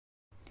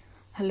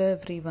Hello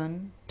everyone.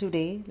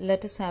 Today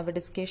let us have a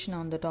discussion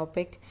on the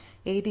topic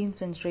 18th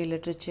century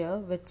literature,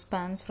 which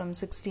spans from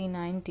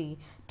 1690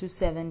 to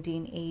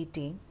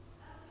 1780.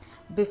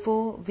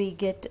 Before we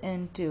get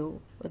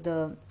into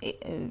the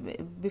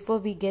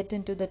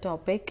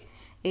topic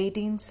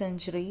 18th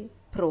century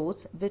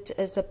prose, which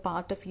is a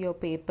part of your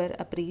paper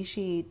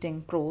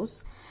appreciating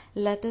prose,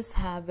 let us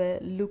have a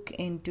look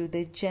into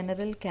the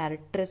general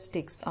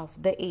characteristics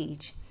of the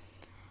age.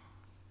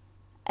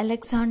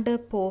 Alexander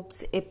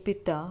Pope's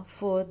epitaph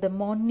for the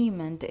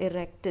monument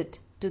erected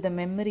to the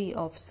memory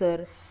of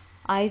Sir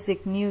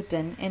Isaac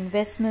Newton in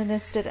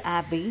Westminster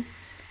Abbey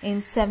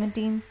in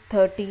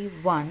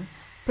 1731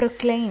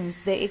 proclaims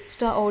the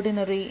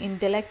extraordinary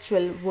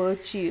intellectual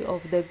virtue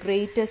of the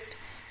greatest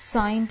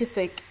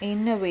scientific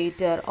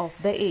innovator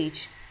of the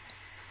age.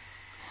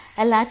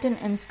 A Latin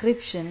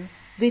inscription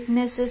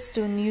witnesses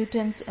to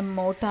Newton's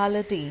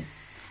immortality,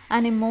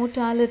 an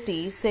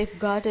immortality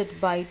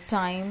safeguarded by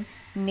time,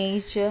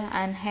 nature,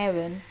 and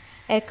heaven,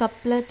 a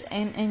couplet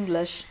in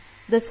English,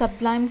 the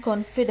sublime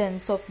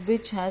confidence of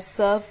which has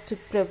served to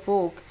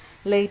provoke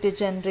later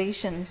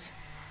generations,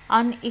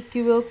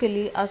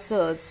 unequivocally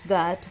asserts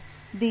that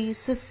the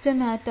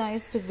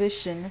systematized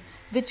vision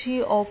which he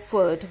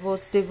offered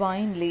was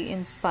divinely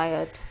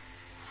inspired.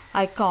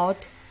 I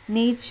caught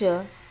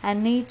nature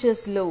and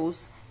nature's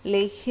laws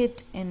lay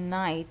hid in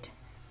night.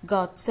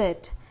 God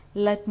said,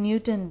 "Let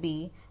Newton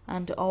be,"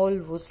 and all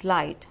was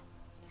light.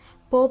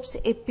 Pope's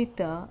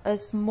epitaph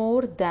is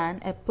more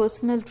than a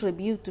personal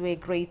tribute to a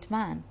great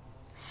man.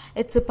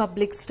 It's a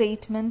public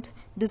statement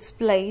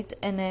displayed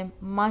in a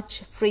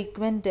much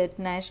frequented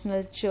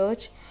national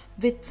church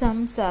which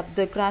sums up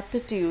the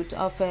gratitude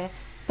of a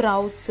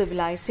proud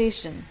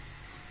civilization.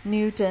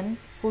 Newton,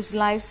 whose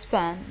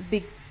lifespan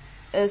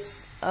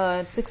is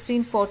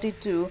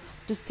 1642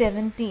 to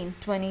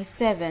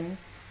 1727,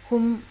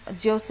 whom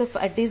Joseph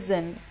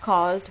Addison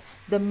called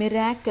the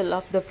miracle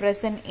of the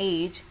present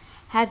age,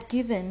 had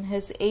given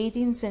his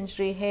 18th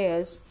century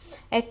heirs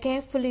a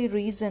carefully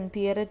reasoned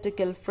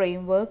theoretical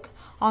framework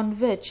on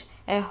which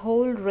a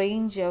whole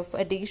range of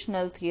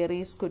additional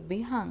theories could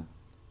be hung.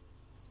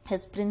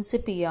 His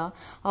Principia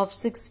of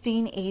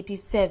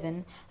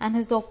 1687 and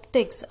his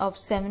Optics of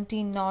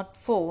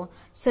 1704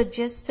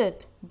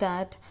 suggested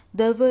that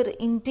there were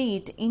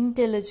indeed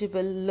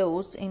intelligible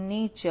laws in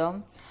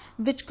nature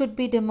which could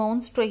be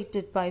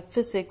demonstrated by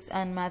physics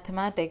and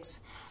mathematics,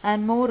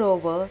 and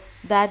moreover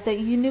that the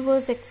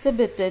universe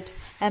exhibited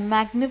a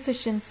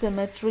magnificent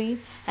symmetry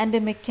and a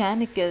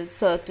mechanical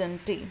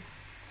certainty.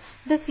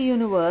 This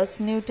universe,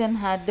 Newton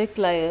had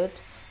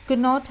declared, could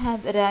not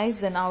have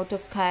arisen out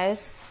of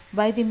chaos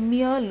by the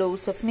mere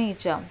laws of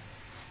nature.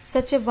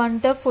 Such a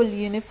wonderful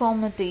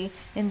uniformity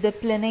in the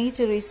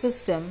planetary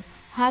system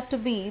had to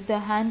be the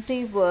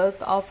handiwork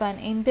of an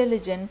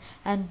intelligent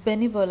and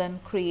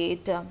benevolent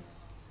creator.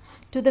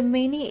 To the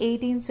many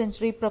 18th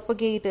century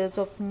propagators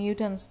of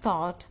Newton's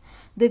thought,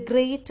 the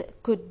great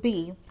could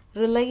be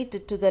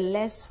related to the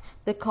less,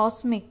 the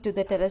cosmic to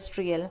the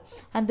terrestrial,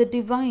 and the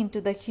divine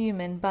to the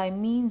human by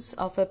means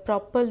of a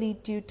properly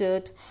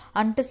tutored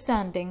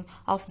understanding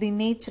of the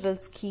natural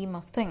scheme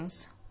of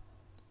things.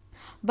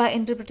 By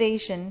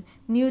interpretation,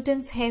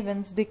 Newton's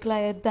heavens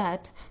declared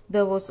that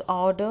there was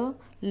order,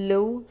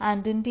 law,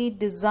 and indeed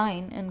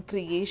design in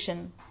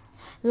creation.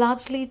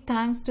 Largely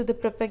thanks to the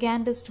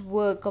propagandist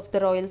work of the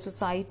Royal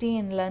Society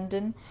in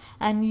London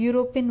and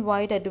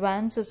European-wide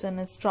advances in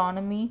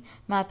astronomy,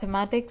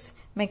 mathematics,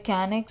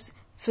 mechanics,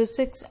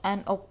 physics,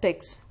 and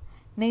optics,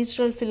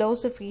 natural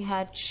philosophy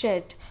had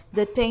shed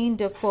the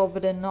taint of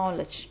forbidden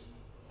knowledge.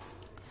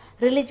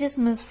 Religious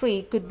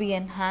mystery could be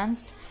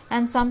enhanced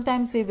and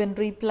sometimes even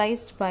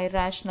replaced by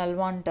rational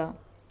wonder.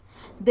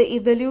 The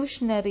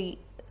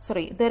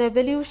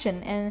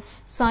revolution in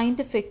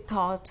scientific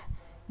thought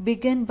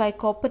begun by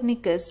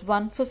Copernicus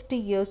 150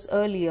 years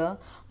earlier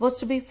was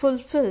to be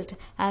fulfilled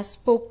as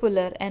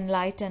popular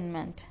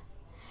enlightenment.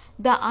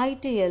 The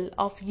ideal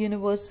of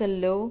universal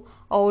law,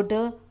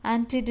 order,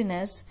 and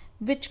tidiness,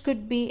 which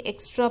could be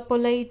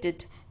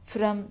extrapolated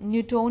from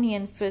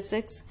Newtonian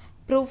physics,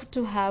 proved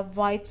to have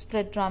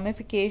widespread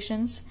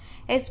ramifications,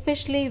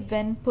 especially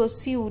when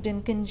pursued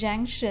in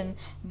conjunction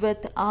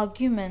with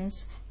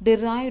arguments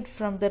derived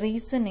from the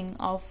reasoning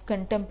of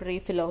contemporary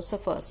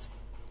philosophers.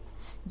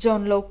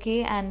 John Locke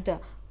and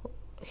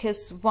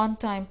his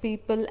one-time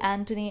pupil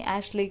Anthony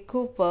Ashley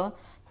Cooper,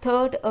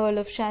 3rd Earl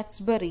of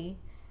Shaftesbury,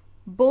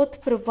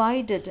 both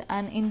provided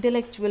an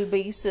intellectual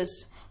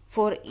basis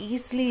for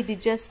easily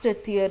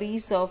digested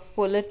theories of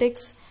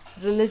politics,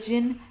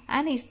 religion,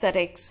 and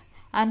aesthetics,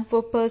 and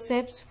for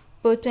precepts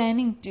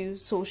pertaining to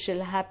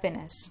social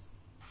happiness.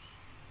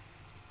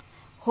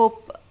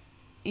 Hope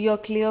you're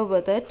clear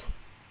with it.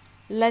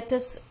 Let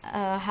us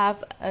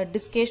have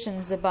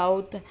discussions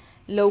about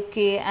Locke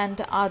and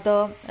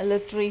other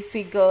literary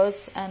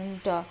figures and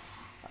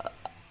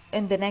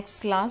in the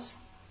next class.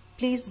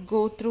 Please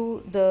go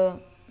through the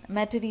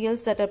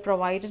materials that are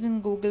provided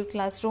in Google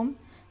Classroom,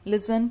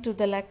 listen to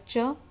the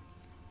lecture,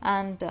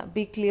 and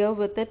be clear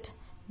with it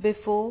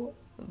before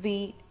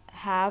we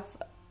have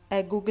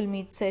a Google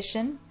Meet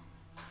session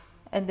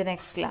in the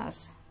next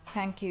class.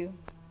 Thank you.